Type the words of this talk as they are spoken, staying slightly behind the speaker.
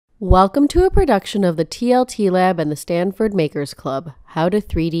Welcome to a production of the TLTLab and the Stanford Makers Club, How to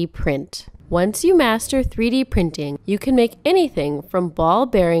 3D Print. Once you master 3D printing, you can make anything from ball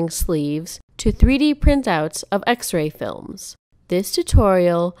bearing sleeves to 3D printouts of X-ray films. This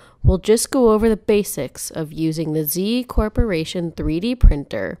tutorial will just go over the basics of using the ZCorp 3D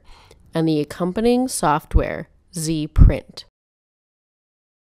printer and the accompanying software, ZPrint.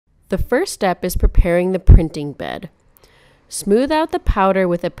 The first step is preparing the printing bed. Smooth out the powder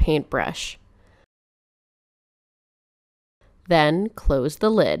with a paintbrush. Then close the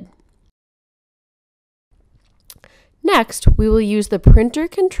lid. Next, we will use the printer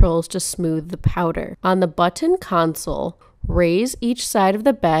controls to smooth the powder. On the button console, raise each side of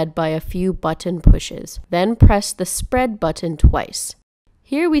the bed by a few button pushes. Then press the spread button twice.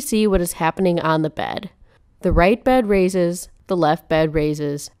 Here we see what is happening on the bed. The right bed raises, the left bed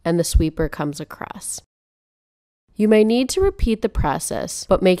raises, and the sweeper comes across. You may need to repeat the process,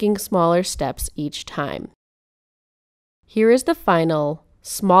 but making smaller steps each time. Here is the final,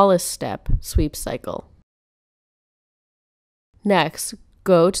 smallest step sweep cycle. Next,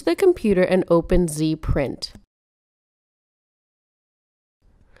 go to the computer and open ZPrint.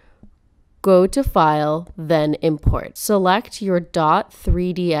 Go to File, then Import. Select your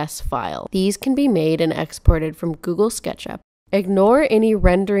 .3ds file. These can be made and exported from Google SketchUp. Ignore any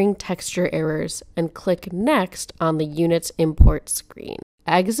rendering texture errors and click Next on the Units Import screen.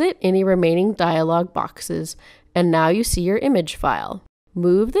 Exit any remaining dialog boxes, and now you see your image file.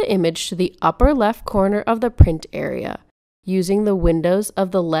 Move the image to the upper left corner of the print area using the windows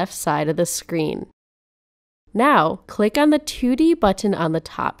of the left side of the screen. Now, click on the 2D button on the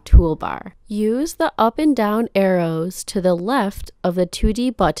top toolbar. Use the up and down arrows to the left of the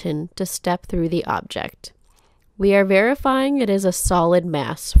 2D button to step through the object. We are verifying it is a solid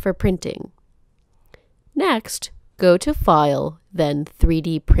mass for printing. Next, go to File, then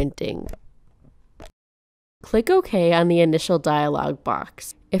 3D Printing. Click OK on the initial dialog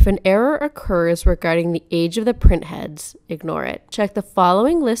box. If an error occurs regarding the age of the print heads, ignore it. Check the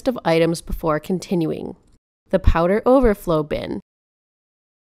following list of items before continuing: the powder overflow bin,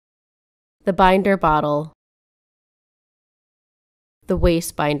 the binder bottle, the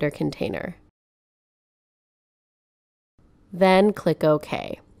waste binder container. Then click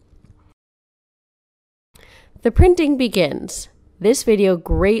OK. The printing begins. This video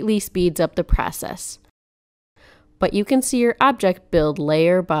greatly speeds up the process, but you can see your object build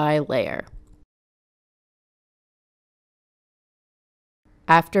layer by layer.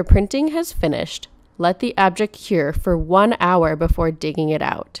 After printing has finished, let the object cure for 1 hour before digging it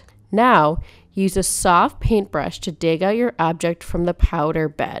out. Now, use a soft paintbrush to dig out your object from the powder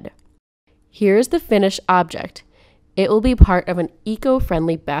bed. Here's the finished object. It will be part of an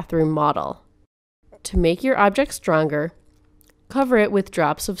eco-friendly bathroom model. To make your object stronger, cover it with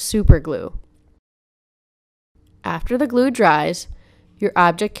drops of super glue. After the glue dries, your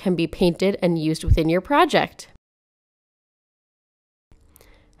object can be painted and used within your project.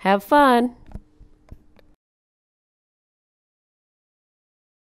 Have fun!